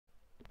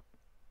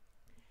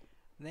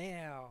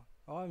Now,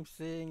 I'm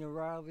seeing a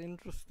rather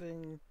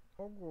interesting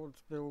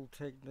Hogwarts build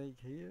technique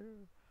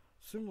here,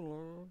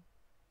 similar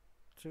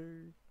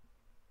to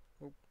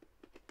oh,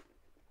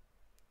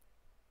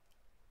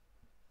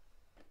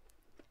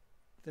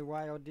 the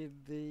way I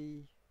did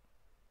the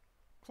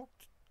clock,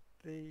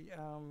 the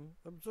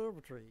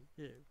observatory.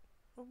 Yeah,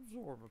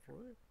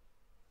 observatory.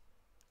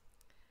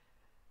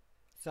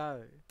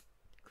 So,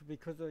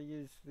 because I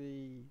used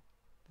the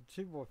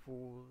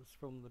 2x4s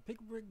from the pick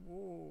brick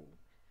wall,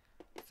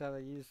 so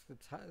they use the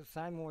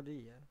same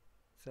idea.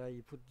 So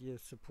you put your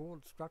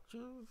support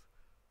structures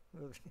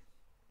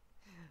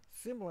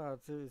similar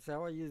to.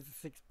 So I use a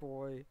 6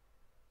 by.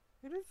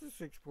 It is a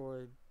 6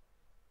 by.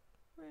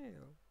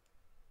 Wow,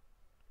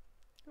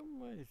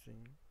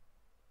 amazing.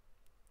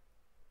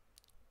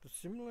 The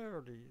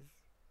similarities.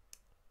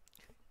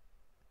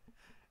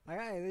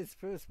 Okay, this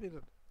first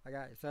minute.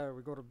 Okay, so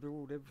we got to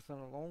build everything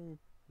along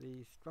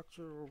the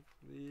structure of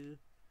the.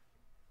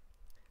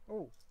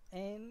 Oh,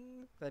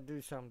 and they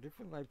do something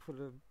different. They put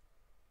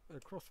a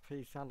cross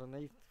piece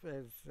underneath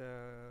as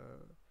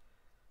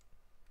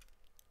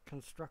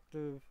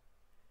constructive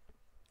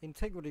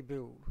integrity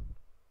build.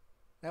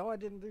 Now I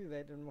didn't do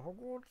that in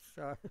Hogwarts,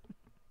 so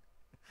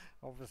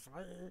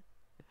obviously.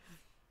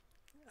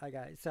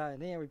 Okay, so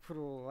now we put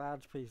all the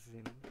large pieces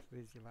in.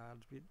 There's your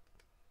large bit.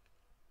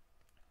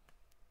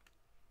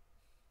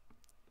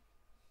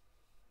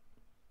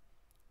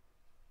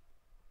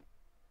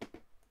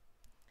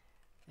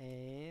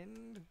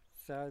 And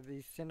so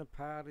the center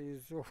part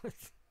is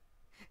always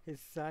the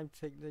same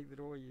technique that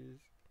I use.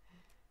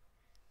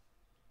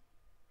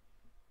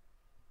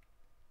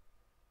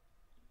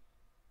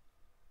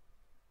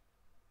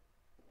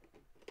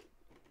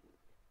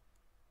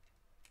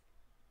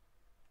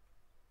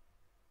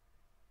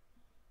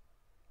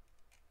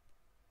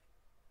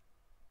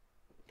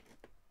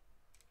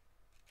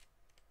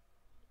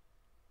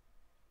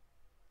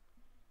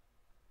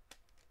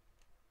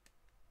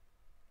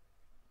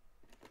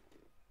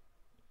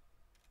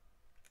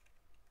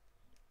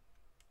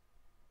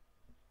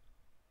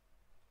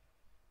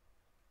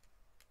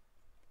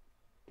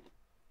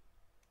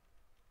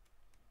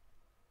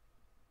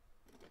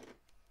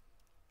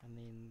 And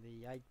then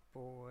the 8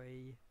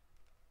 by.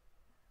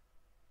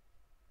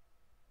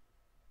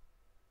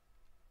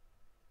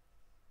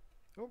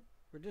 Oh,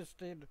 we just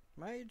did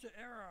major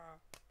error.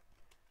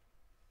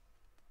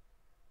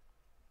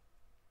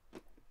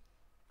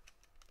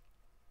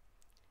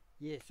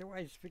 Yes,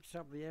 always fix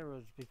up the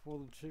errors before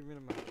the 2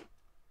 minute mark.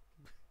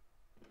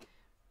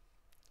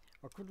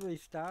 I could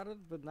restart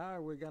it, but no,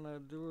 we're gonna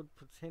do it,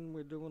 pretend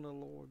we're doing a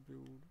live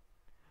build.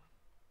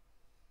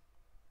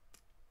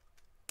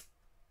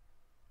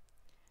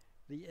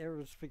 The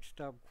errors fixed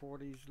up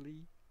quite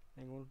easily.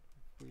 Hang on,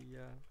 we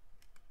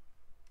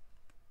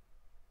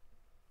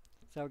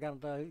so we're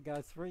gonna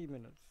go 3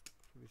 minutes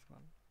for this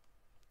one.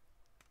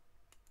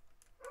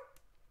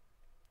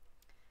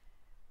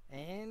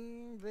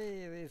 And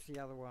there's the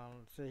other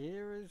one. So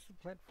here is the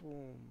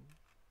platform.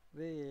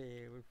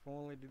 There, we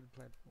finally did the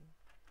platform.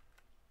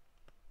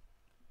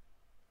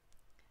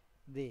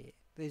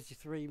 There's your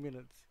 3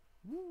 minutes.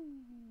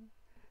 Woo!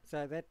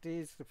 So that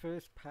is the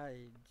first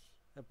page.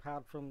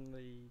 Apart from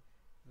the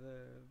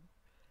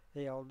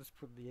here, I'll just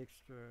put the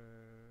extra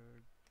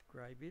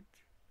grey bit.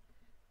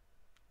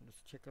 I'm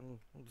just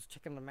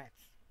checking the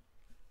maps.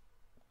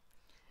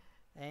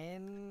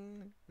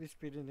 And this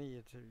bit in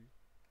here too.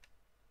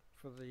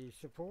 For the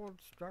support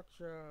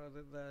structure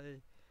that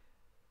they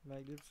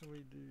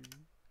magnificently do.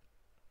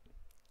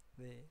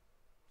 There.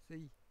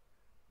 See?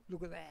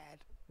 Look at that.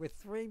 We're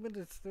 3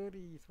 minutes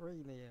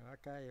 33 now.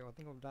 Okay, I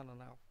think I've done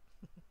enough.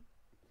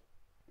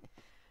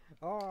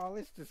 Oh,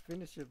 let's just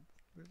finish it.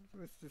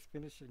 Let's just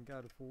finish it and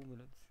go to 4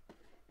 minutes.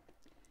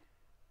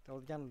 I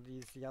was going to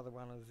use the other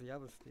one as the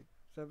other step.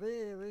 So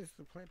there's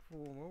the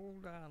platform all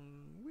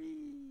done.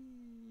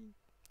 Whee!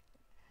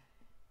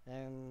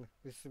 And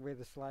this is where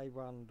the slave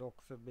one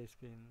docks at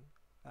Bespin.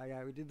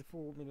 Okay, we did the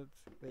 4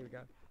 minutes. There we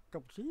go.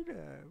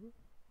 Cappuccino.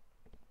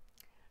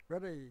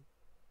 Ready.